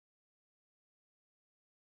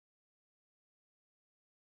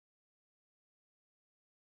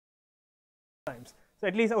times. So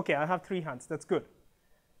at least, okay, I have 3 hands, that's good.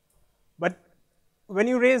 But when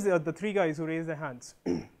you raise the 3 guys who raise their hands,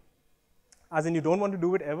 as in you don't want to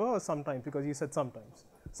do it ever or sometimes, because you said sometimes.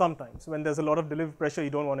 Sometimes, when there's a lot of delivery pressure, you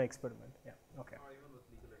don't want to experiment. Yeah, okay.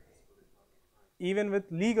 Even with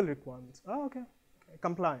legal requirements. Oh, okay.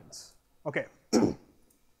 Compliance. Okay.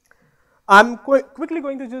 I'm quickly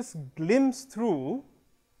going to just glimpse through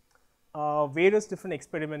various different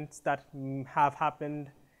experiments that have happened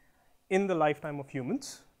in the lifetime of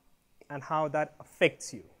humans and how that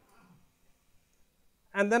affects you.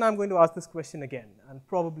 And then I'm going to ask this question again, and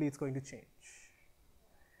probably it's going to change.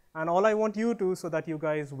 And all I want you to, so that you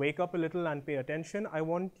guys wake up a little and pay attention, I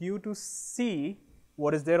want you to see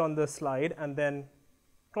what is there on the slide and then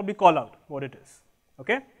probably call out what it is.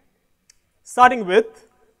 Okay? Starting with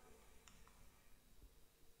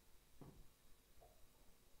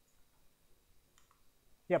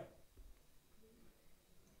yep.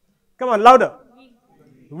 Come on, louder.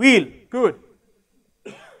 Wheel. Good.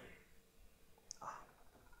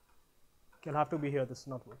 You'll have to be here. This is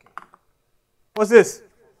not working. What's this?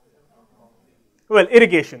 Well,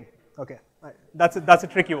 irrigation. Okay, that's a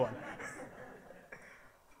tricky one.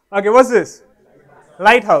 Okay, what's this?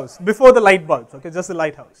 Lighthouse. Before the light bulbs. Okay, just the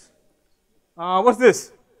lighthouse. What's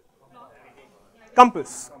this?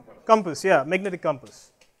 Compass. Compass. Yeah, magnetic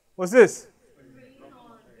compass. What's this?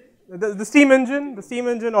 The steam engine. The steam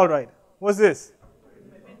engine. All right. What's this?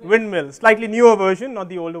 Windmill. Slightly newer version, not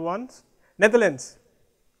the older ones. Netherlands.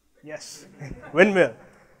 Yes. Windmill.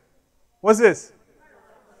 What's this?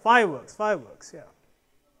 Fireworks. Fireworks. Yeah.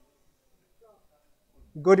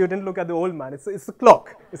 Good, you didn't look at the old man. It's a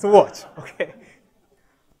clock. It's a watch. Okay.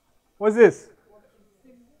 What's this?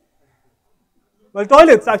 Well,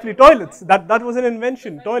 toilets, actually, toilets. That was an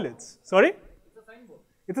invention, toilets. Sorry? It's a signboard.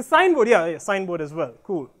 It's a signboard, yeah, signboard as well.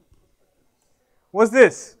 Cool. What's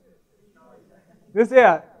this? This,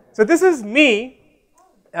 yeah. So this is me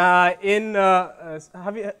have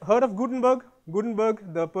you heard of Gutenberg?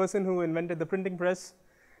 Gutenberg, the person who invented the printing press.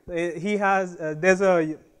 He has, there's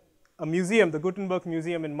a museum, the Gutenberg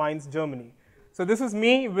Museum in Mainz, Germany. So this is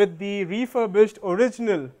me with the refurbished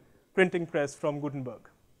original printing press from Gutenberg.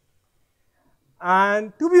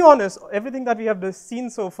 And to be honest, everything that we have seen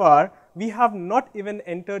so far, we have not even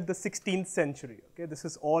entered the 16th century. Okay, this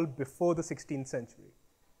is all before the 16th century.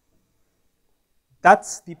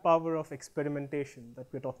 That's the power of experimentation that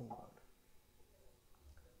we're talking about.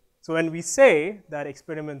 So when we say that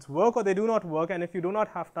experiments work or they do not work, and if you do not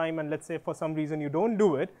have time and let's say for some reason you don't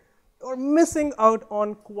do it, you're missing out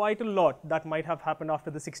on quite a lot that might have happened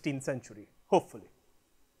after the 16th century, hopefully.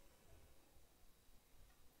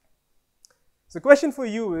 So the question for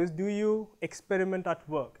you is, do you experiment at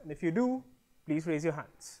work? And if you do, please raise your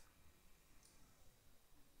hands.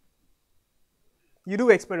 You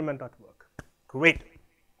do experiment at work. Great.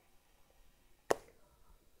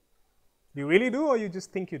 Do you really do, or you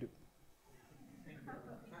just think you do?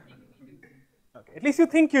 Okay, at least you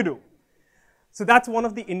think you do. So that's one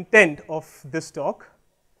of the intent of this talk.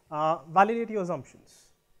 Validate your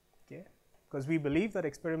assumptions, okay? Because we believe that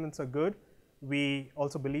experiments are good. We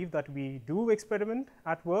also believe that we do experiment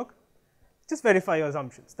at work. Just verify your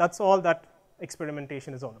assumptions. That's all that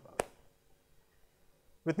experimentation is all about.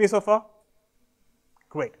 With me so far?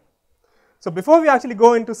 Great. So before we actually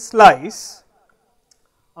go into slice,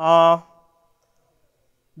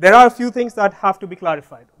 there are a few things that have to be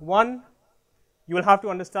clarified. One, you will have to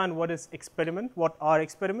understand what is experiment, what are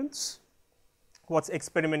experiments, what's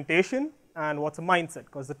experimentation, and what's a mindset,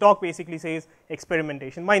 because the talk basically says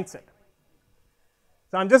experimentation mindset.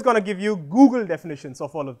 So I'm just going to give you Google definitions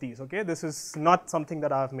of all of these, okay? This is not something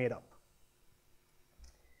that I've made up.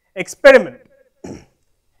 Experiment.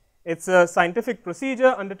 It's a scientific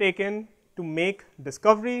procedure undertaken to make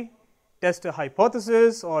discovery, test a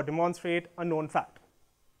hypothesis, or demonstrate a known fact.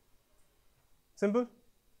 Simple?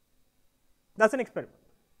 That's an experiment.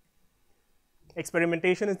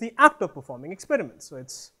 Experimentation is the act of performing experiments. So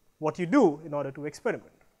it's what you do in order to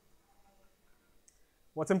experiment.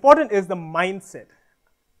 What's important is the mindset.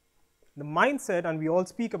 The mindset, and we all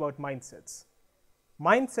speak about mindsets.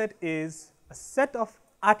 Mindset is a set of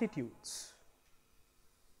attitudes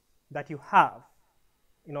that you have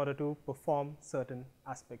in order to perform certain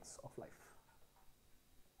aspects of life.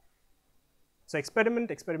 So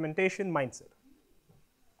experiment, experimentation, mindset.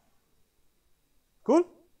 Cool?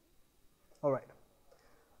 All right.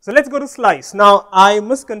 So let's go to slice. Now, I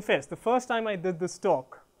must confess, the first time I did this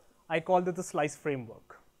talk, I called it the slice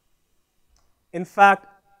framework. In fact,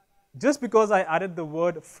 just because I added the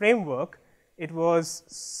word framework, it was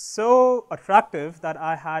so attractive that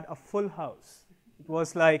I had a full house. It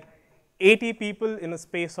was like 80 people in a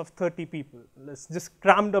space of 30 people. It's just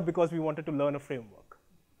crammed up because we wanted to learn a framework.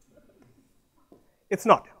 It's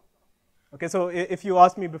not. Okay, so if you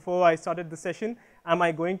asked me before I started the session, am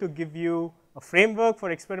I going to give you a framework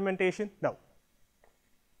for experimentation? No.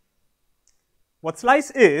 What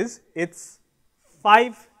Slice is, it's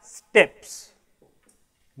 5 steps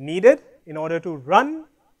needed in order to run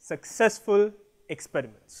successful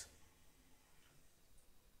experiments.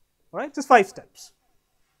 All right, just 5 steps.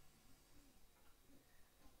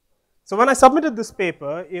 So when I submitted this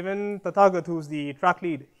paper, even Tathagat, who's the track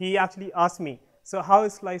lead, he actually asked me, so how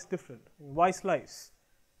is Slice different? Why Slice?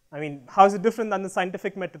 I mean, how is it different than the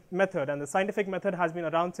scientific method? And the scientific method has been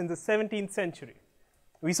around since the 17th century.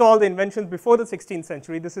 We saw all the inventions before the 16th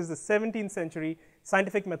century. This is the 17th century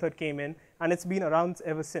scientific method came in, and it's been around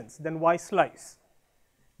ever since. Then why Slice?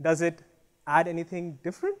 Does it add anything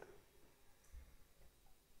different?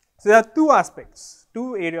 So there are 2 aspects,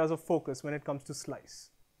 2 areas of focus when it comes to Slice.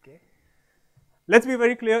 Okay. Let's be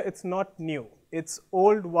very clear, it's not new. It's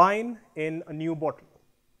old wine in a new bottle.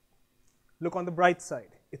 Look on the bright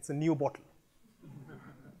side, it's a new bottle.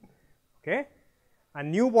 Okay? And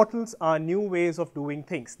new bottles are new ways of doing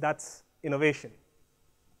things. That's innovation.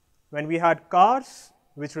 When we had cars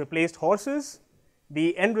which replaced horses,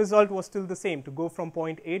 the end result was still the same, to go from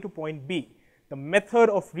point A to point B. The method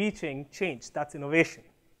of reaching changed. That's innovation.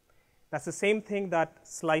 That's the same thing that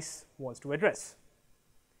Slice wants to address.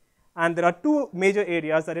 And there are 2 major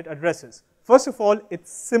areas that it addresses. First of all, it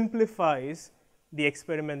simplifies the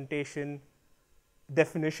experimentation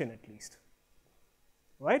definition, at least.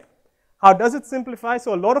 Right? How does it simplify?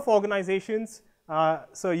 So a lot of organizations,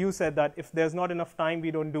 so you said that if there's not enough time,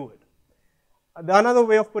 we don't do it. Another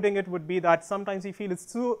way of putting it would be that sometimes we feel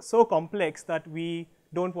it's so complex that we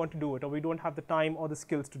don't want to do it, or we don't have the time or the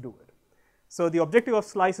skills to do it. So the objective of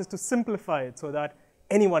Slice is to simplify it so that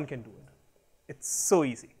anyone can do it. It's so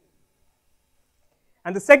easy.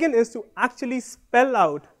 And the second is to actually spell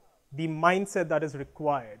out the mindset that is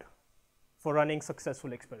required for running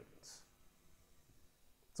successful experiments.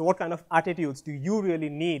 So what kind of attitudes do you really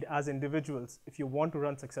need as individuals if you want to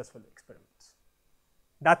run successful experiments?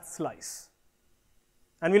 That's Slice.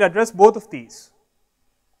 And we'll address both of these.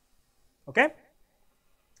 Okay?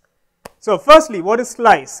 So firstly, what is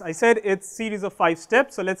Slice? I said it's a series of 5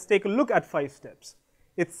 steps, so let's take a look at 5 steps.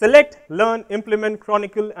 It's select, learn, implement,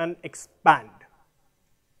 chronicle, and expand.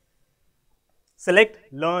 Select,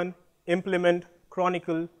 learn, implement,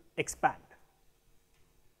 chronicle, expand.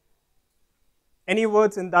 Any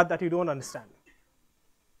words in that you don't understand?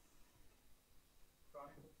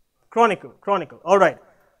 Chronicle. All right.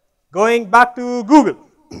 Going back to Google.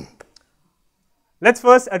 Let's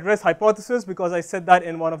first address hypothesis, because I said that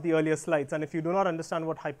in one of the earlier slides. And if you do not understand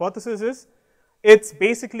what hypothesis is, it's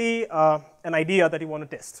basically an idea that you want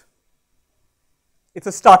to test. It's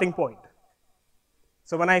a starting point.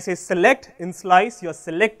 So when I say select in Slice, you're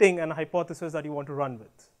selecting an hypothesis that you want to run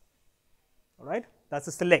with. All right? That's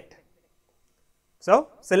a select. So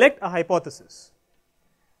select a hypothesis.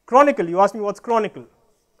 Chronicle, you asked me what's chronicle.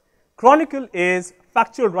 Chronicle is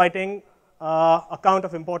factual writing, account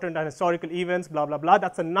of important and historical events, blah, blah, blah.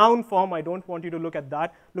 That's a noun form. I don't want you to look at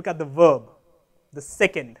that. Look at the verb, the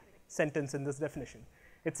second sentence in this definition.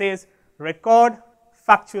 It says record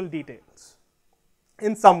factual details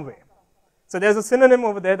in some way. So there's a synonym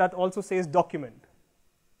over there that also says document.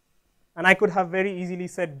 And I could have very easily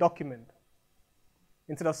said document.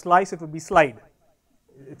 Instead of Slice, it would be slide.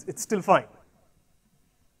 It's still fine.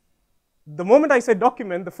 The moment I say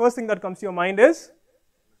document, the first thing that comes to your mind is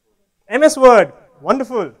MS Word.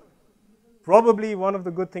 Wonderful. Probably one of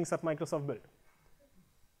the good things that Microsoft built.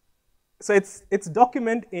 So it's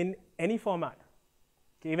document in any format.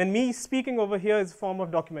 Okay, even me speaking over here is a form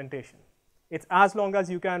of documentation. It's as long as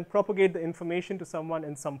you can propagate the information to someone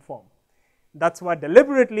in some form. That's why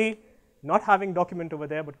deliberately not having document over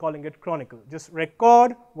there, but calling it chronicle. Just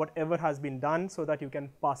record whatever has been done so that you can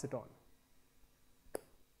pass it on.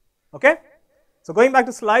 Okay? So going back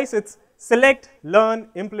to Slice, it's select, learn,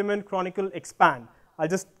 implement, chronicle, expand. I'll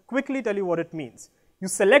just quickly tell you what it means. You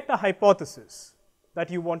select a hypothesis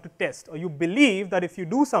that you want to test, or you believe that if you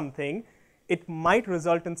do something, it might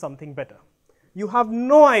result in something better. You have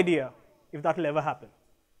no idea if that will ever happen.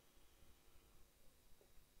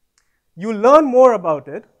 You learn more about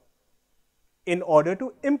it in order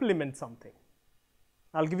to implement something.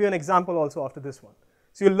 I'll give you an example also after this one.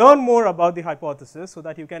 So you learn more about the hypothesis so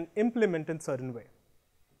that you can implement in a certain way.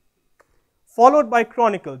 Followed by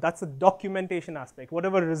chronicle, that's the documentation aspect.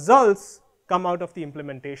 Whatever results come out of the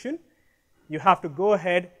implementation, you have to go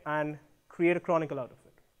ahead and create a chronicle out of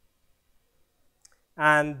it.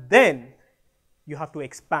 And then you have to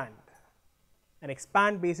expand. And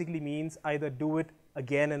expand basically means either do it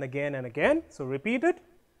again and again and again, so repeat it,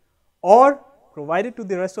 or provide it to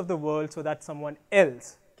the rest of the world so that someone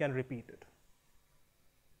else can repeat it.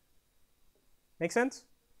 Make sense?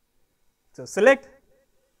 So select,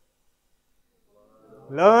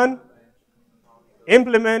 learn,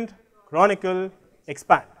 implement, chronicle,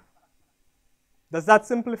 expand. Does that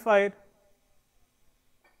simplify it?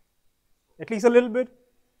 At least a little bit?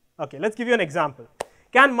 Okay, let's give you an example.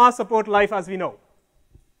 Can Mars support life as we know?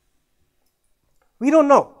 We don't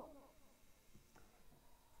know.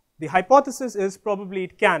 The hypothesis is probably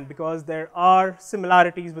it can, because there are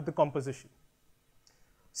similarities with the composition.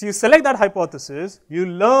 So you select that hypothesis, you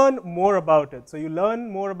learn more about it. So you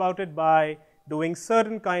learn more about it by doing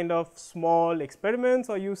certain kind of small experiments,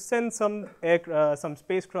 or you send some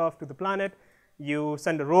spacecraft to the planet, you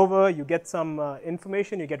send a rover, you get some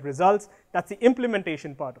information, you get results. That's the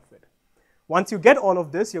implementation part of it. Once you get all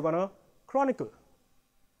of this, you're going to chronicle.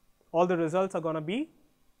 All the results are going to be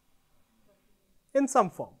in some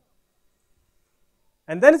form.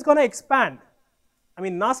 And then it's going to expand. I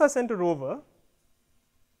mean, NASA sent a rover.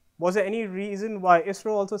 Was there any reason why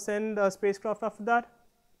ISRO also sent a spacecraft after that?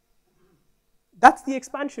 That's the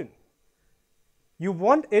expansion. You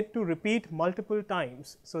want it to repeat multiple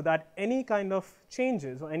times so that any kind of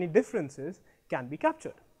changes or any differences can be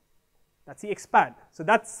captured. That's the expand. So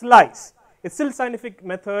that's slice. It's still a scientific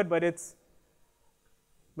method, but it's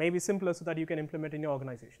maybe simpler so that you can implement in your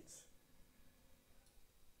organizations.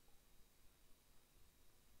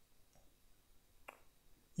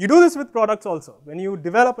 You do this with products also. When you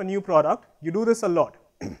develop a new product, you do this a lot.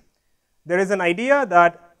 There is an idea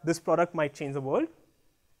that this product might change the world.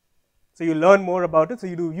 So you learn more about it. So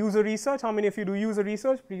you do user research. How many of you do user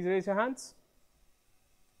research? Please raise your hands.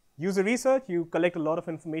 User research, you collect a lot of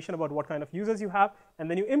information about what kind of users you have,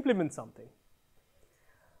 and then you implement something.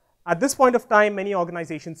 At this point of time, many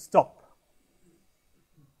organizations stop.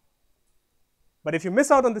 But if you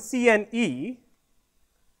miss out on the C and E,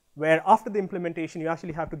 where after the implementation, you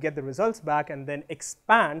actually have to get the results back and then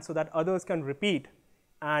expand so that others can repeat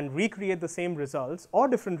and recreate the same results or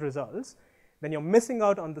different results, then you're missing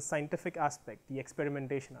out on the scientific aspect, the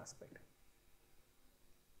experimentation aspect.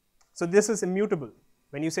 So this is immutable.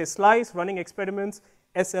 When you say slice, running experiments,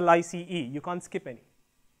 SLICE, you can't skip any.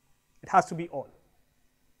 It has to be all.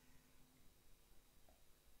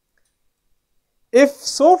 If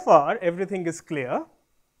so far everything is clear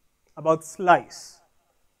about slice,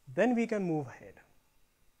 then we can move ahead.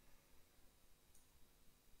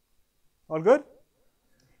 All good?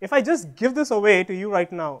 If I just give this away to you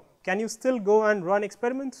right now, can you still go and run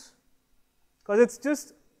experiments? Because it's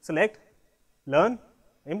just select, learn,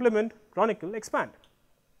 implement, chronicle, expand.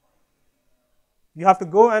 You have to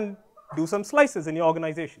go and do some slices in your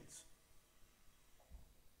organizations.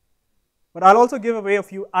 But I'll also give away a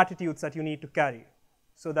few attitudes that you need to carry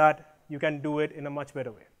so that you can do it in a much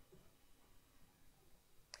better way.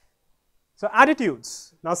 So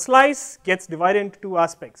attitudes. Now slice gets divided into two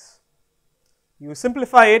aspects. You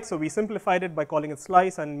simplify it, so we simplified it by calling it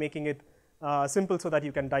slice and making it simple so that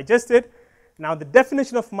you can digest it. Now the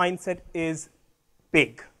definition of mindset is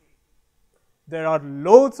big. There are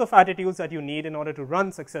loads of attitudes that you need in order to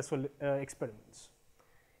run successful experiments.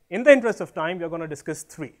 In the interest of time, we are going to discuss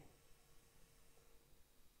 3.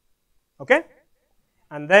 Okay?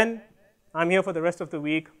 And then I'm here for the rest of the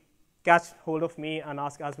week. Catch hold of me and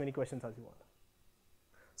ask as many questions as you want.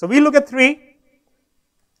 So we look at 3.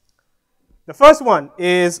 The first one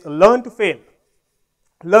is learn to fail.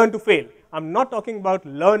 Learn to fail. I'm not talking about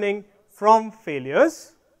learning from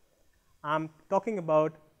failures. I'm talking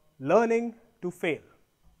about learning to fail.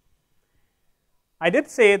 I did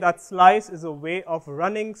say that slice is a way of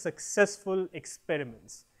running successful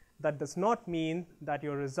experiments. That does not mean that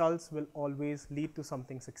your results will always lead to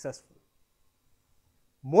something successful.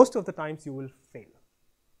 Most of the times you will fail.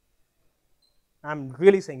 I'm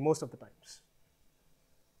really saying most of the times.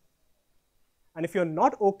 And if you're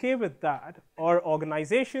not okay with that, or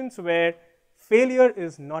organizations where failure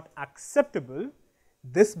is not acceptable,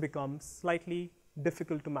 this becomes slightly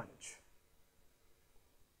difficult to manage.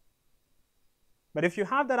 But if you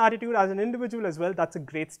have that attitude as an individual as well, that's a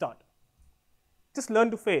great start. Just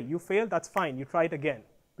learn to fail. You fail, that's fine. You try it again,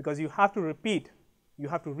 because you have to repeat. You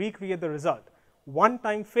have to recreate the result.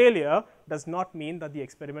 One-time failure does not mean that the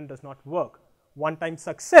experiment does not work. One-time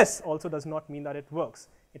success also does not mean that it works.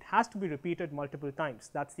 It has to be repeated multiple times.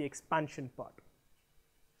 That's the expansion part.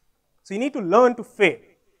 So you need to learn to fail.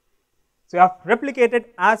 So you have to replicate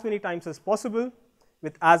it as many times as possible,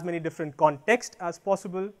 with as many different contexts as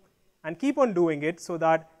possible, and keep on doing it so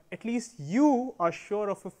that at least you are sure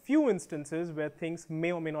of a few instances where things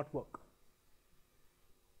may or may not work.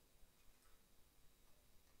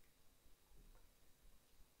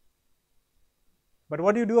 But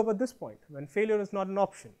what do you do about this point when failure is not an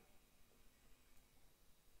option?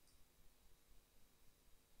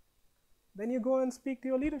 Then you go and speak to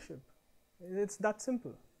your leadership. It's that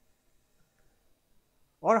simple.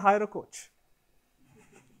 Or hire a coach.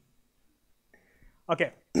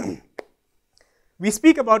 Okay. We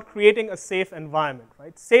speak about creating a safe environment,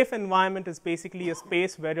 right? Safe environment is basically a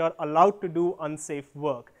space where you're allowed to do unsafe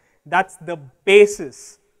work. That's the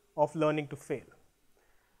basis of learning to fail.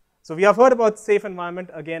 So we have heard about safe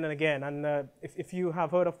environment again and again. And if you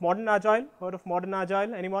have heard of modern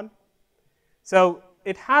Agile, anyone? So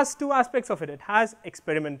it has two aspects of it. It has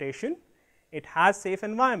experimentation. It has safe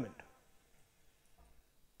environment.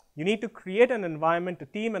 You need to create an environment, a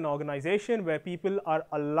team, an organization where people are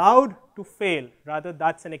allowed to fail. Rather,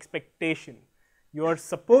 that's an expectation. You are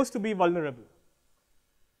supposed to be vulnerable.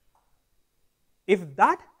 If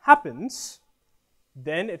that happens,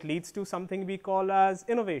 then it leads to something we call as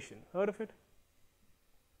innovation. Heard of it?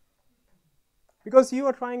 Because you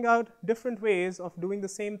are trying out different ways of doing the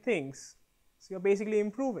same things. So you're basically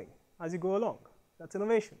improving as you go along. That's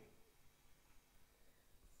innovation.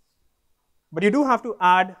 But you do have to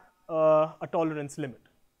add a tolerance limit.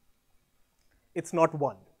 It's not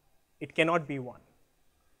 1. It cannot be 1.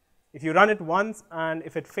 If you run it once and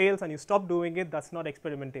if it fails and you stop doing it, that's not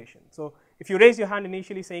experimentation. So if you raise your hand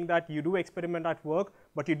initially saying that you do experiment at work,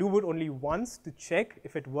 but you do it only once to check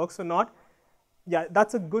if it works or not, yeah,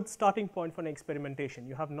 that's a good starting point for an experimentation.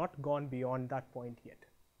 You have not gone beyond that point yet.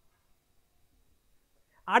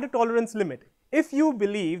 Add a tolerance limit. If you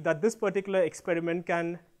believe that this particular experiment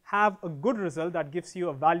can have a good result that gives you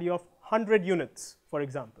a value of 100 units, for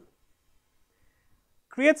example,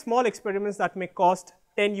 create small experiments that may cost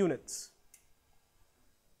 10 units.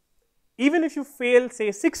 Even if you fail,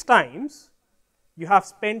 say, 6 times, you have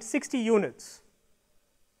spent 60 units.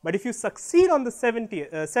 But if you succeed on the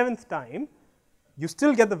 7th time, you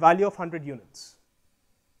still get the value of 100 units.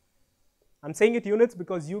 I'm saying it units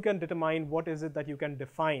because you can determine what is it that you can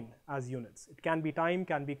define as units. It can be time,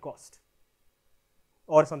 can be cost,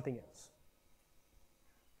 or something else.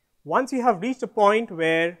 Once you have reached a point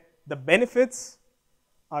where the benefits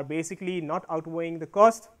are basically not outweighing the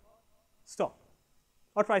cost, stop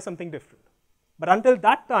or try something different. But until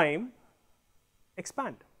that time,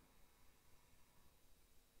 expand.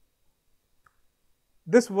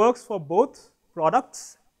 This works for both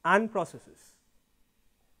products and processes.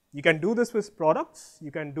 You can do this with products,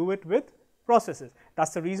 you can do it with processes.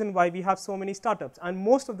 That's the reason why we have so many startups, and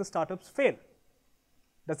most of the startups fail.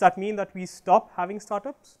 Does that mean that we stop having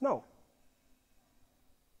startups? No.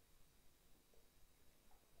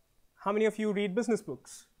 How many of you read business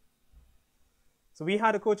books? So we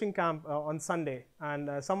had a coaching camp on Sunday,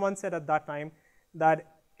 and someone said at that time that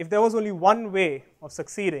if there was only one way of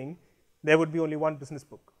succeeding, there would be only one business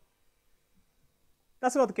book.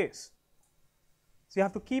 That's not the case. So you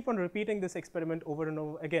have to keep on repeating this experiment over and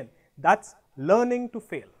over again. That's learning to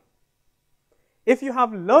fail. If you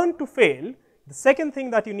have learned to fail, the second thing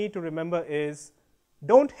that you need to remember is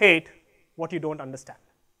don't hate what you don't understand.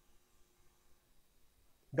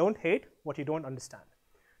 Don't hate what you don't understand.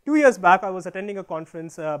 2 years back, I was attending a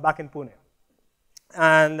conference back in Pune.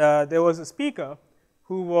 And there was a speaker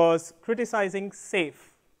who was criticizing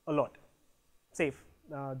SAFe a lot. SAFe,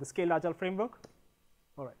 the Scaled Agile framework.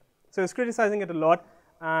 All right. So he was criticizing it a lot.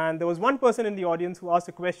 And there was one person in the audience who asked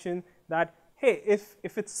a question that, hey,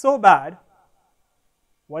 if it's so bad,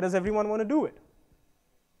 why does everyone want to do it?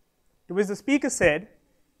 To which the speaker said,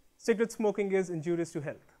 cigarette smoking is injurious to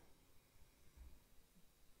health.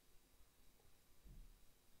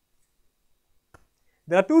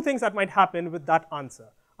 There are two things that might happen with that answer.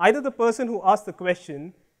 Either the person who asked the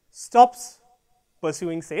question stops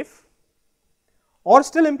pursuing SAFe, or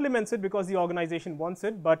still implements it because the organization wants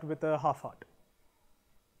it, but with a half heart.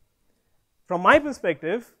 From my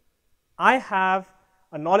perspective, I have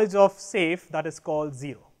a knowledge of SAFe that is called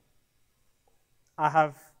 0. I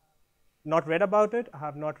have not read about it, I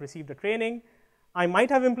have not received a training. I might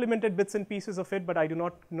have implemented bits and pieces of it, but I do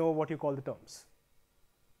not know what you call the terms.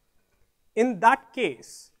 In that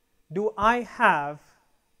case, do I have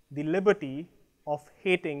the liberty of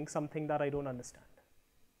hating something that I don't understand?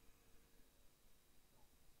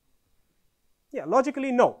 Yeah,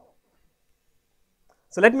 logically, no.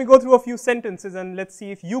 So let me go through a few sentences and let's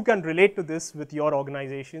see if you can relate to this with your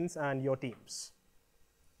organizations and your teams.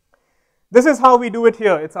 This is how we do it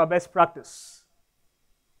here. It's our best practice.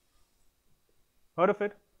 Heard of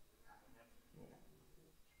it?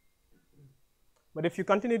 But if you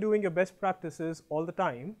continue doing your best practices all the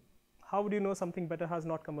time, how would you know something better has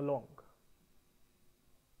not come along?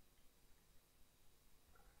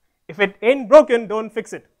 If it ain't broken, don't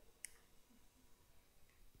fix it.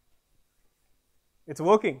 It's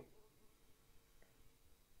working.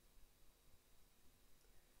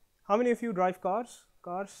 How many of you drive cars?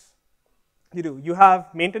 Cars? You do. You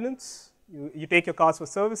have maintenance. You take your cars for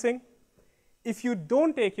servicing. If you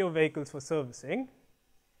don't take your vehicles for servicing,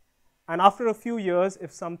 and after a few years,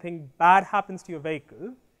 if something bad happens to your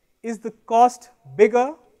vehicle, is the cost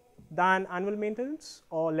bigger than annual maintenance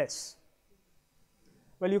or less?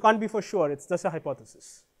 Well, you can't be for sure. It's just a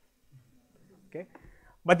hypothesis. Okay?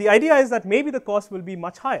 But the idea is that maybe the cost will be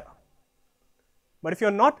much higher. But if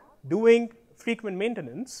you're not doing frequent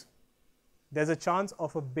maintenance, there's a chance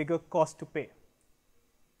of a bigger cost to pay.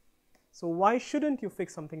 So why shouldn't you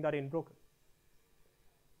fix something that ain't broken?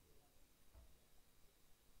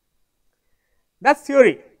 That's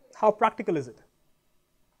theory. How practical is it?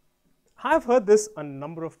 I've heard this a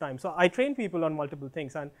number of times. So I train people on multiple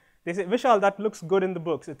things, and they say, Vishal, that looks good in the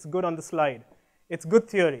books. It's good on the slide. It's good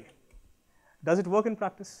theory. Does it work in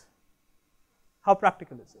practice? How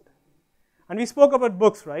practical is it? And we spoke about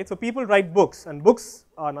books, right? So people write books, and books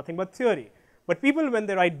are nothing but theory. But people, when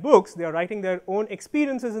they write books, they are writing their own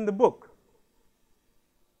experiences in the book.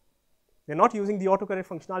 They're not using the autocorrect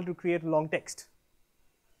functionality to create long text.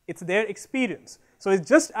 It's their experience. So it's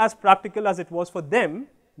just as practical as it was for them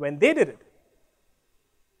when they did it.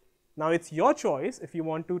 Now it's your choice if you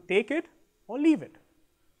want to take it or leave it.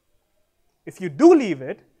 If you do leave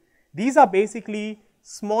it, these are basically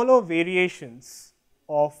smaller variations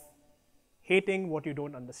of hating what you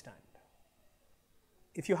don't understand.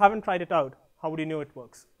 If you haven't tried it out, how would you know it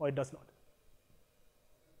works or it does not?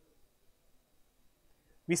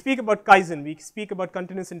 We speak about Kaizen, we speak about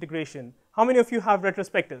continuous integration. How many of you have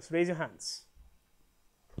retrospectives? Raise your hands.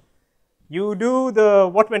 You do the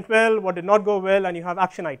what went well, what did not go well, and you have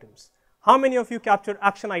action items. How many of you capture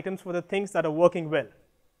action items for the things that are working well?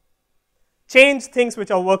 Change things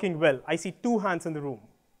which are working well. I see 2 hands in the room.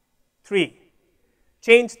 3.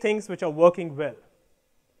 Change things which are working well.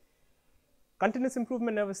 Continuous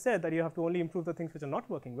improvement never said that you have to only improve the things which are not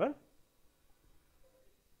working well.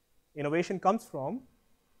 Innovation comes from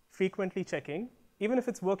frequently checking, even if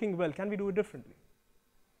it's working well, can we do it differently?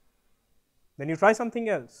 Then you try something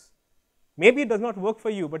else. Maybe it does not work for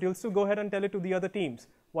you, but you'll still go ahead and tell it to the other teams.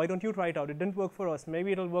 Why don't you try it out? It didn't work for us.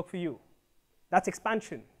 Maybe it'll work for you. That's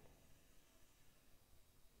expansion.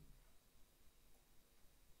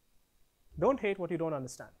 Don't hate what you don't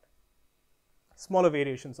understand. Smaller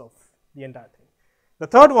variations of the entire thing. The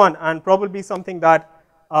third one, and probably something that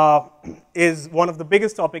is one of the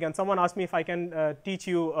biggest topic, and someone asked me if I can teach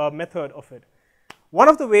you a method of it. One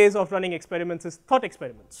of the ways of running experiments is thought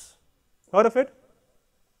experiments. Heard of it?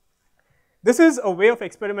 This is a way of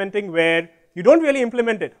experimenting where you don't really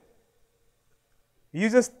implement it. You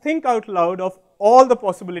just think out loud of all the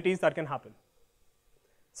possibilities that can happen.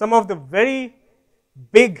 Some of the very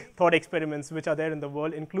big thought experiments which are there in the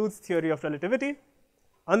world includes theory of relativity,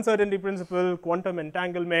 uncertainty principle, quantum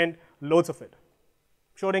entanglement, loads of it.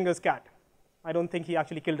 Schrodinger's cat. I don't think he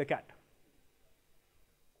actually killed a cat.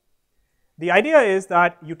 The idea is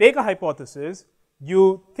that you take a hypothesis,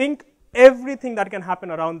 you think everything that can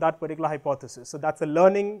happen around that particular hypothesis. So that's a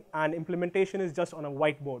learning, and implementation is just on a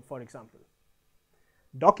whiteboard, for example.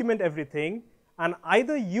 Document everything, and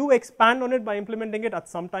either you expand on it by implementing it at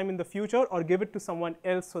some time in the future, or give it to someone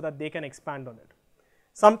else so that they can expand on it.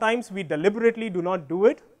 Sometimes we deliberately do not do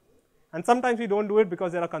it, and sometimes we don't do it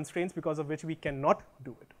because there are constraints because of which we cannot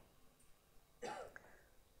do it.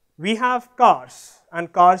 We have cars,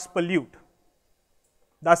 and cars pollute.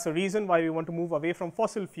 That's the reason why we want to move away from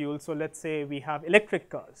fossil fuels. So let's say we have electric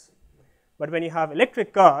cars. But when you have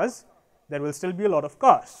electric cars, there will still be a lot of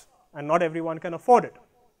cars, and not everyone can afford it.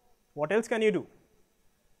 What else can you do?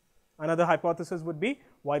 Another hypothesis would be,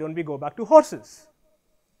 why don't we go back to horses?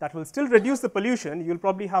 That will still reduce the pollution. You'll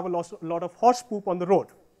probably have a lot of horse poop on the road,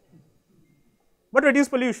 but reduce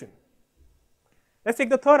pollution. Let's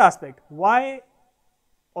take the third aspect. Why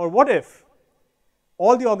or what if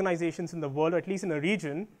all the organizations in the world, or at least in a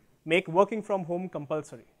region, make working from home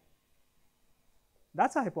compulsory?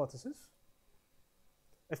 That's a hypothesis.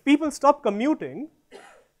 If people stop commuting,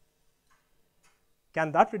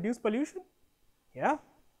 can that reduce pollution? Yeah.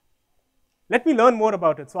 Let me learn more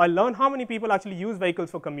about it. So I'll learn how many people actually use vehicles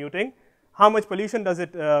for commuting, how much pollution does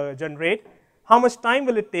it generate, how much time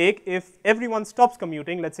will it take if everyone stops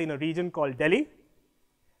commuting, let's say in a region called Delhi,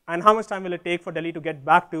 and how much time will it take for Delhi to get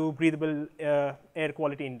back to breathable air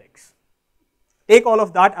quality index. Take all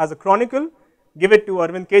of that as a chronicle, give it to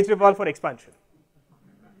Arvind Kejriwal for expansion.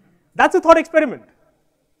 That's a thought experiment.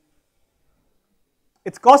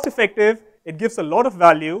 It's cost effective, it gives a lot of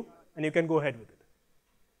value, and you can go ahead with it.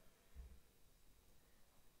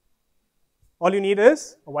 All you need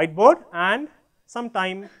is a whiteboard and some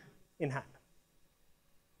time in hand.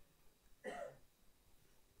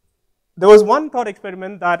 There was one thought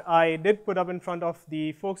experiment that I did put up in front of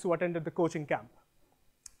the folks who attended the coaching camp.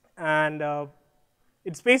 And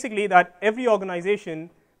it's basically that every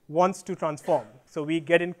organization wants to transform. So we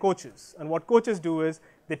get in coaches. And what coaches do is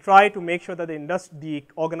they try to make sure that the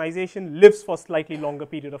organization lives for a slightly longer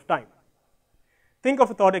period of time. Think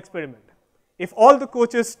of a thought experiment. If all the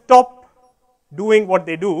coaches stop doing what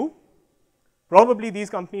they do, probably these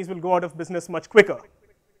companies will go out of business much quicker.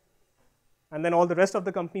 And then all the rest of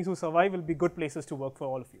the companies who survive will be good places to work for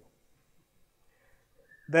all of you.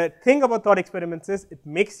 The thing about thought experiments is it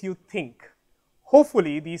makes you think.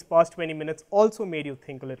 Hopefully, these past 20 minutes also made you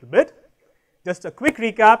think a little bit. Just a quick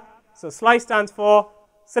recap. So SLICE stands for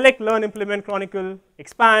Select, Learn, Implement, Chronicle,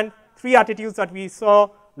 Expand. 3 attitudes that we saw: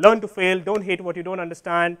 learn to fail, don't hate what you don't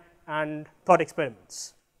understand, and thought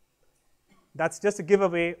experiments. That's just a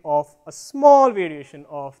giveaway of a small variation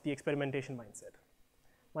of the experimentation mindset.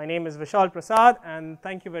 My name is Vishal Prasad, and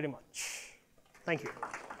thank you very much. Thank you.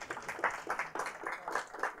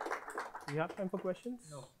 Do you have time for questions?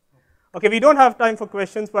 No. Okay, we don't have time for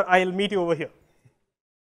questions, but I'll meet you over here.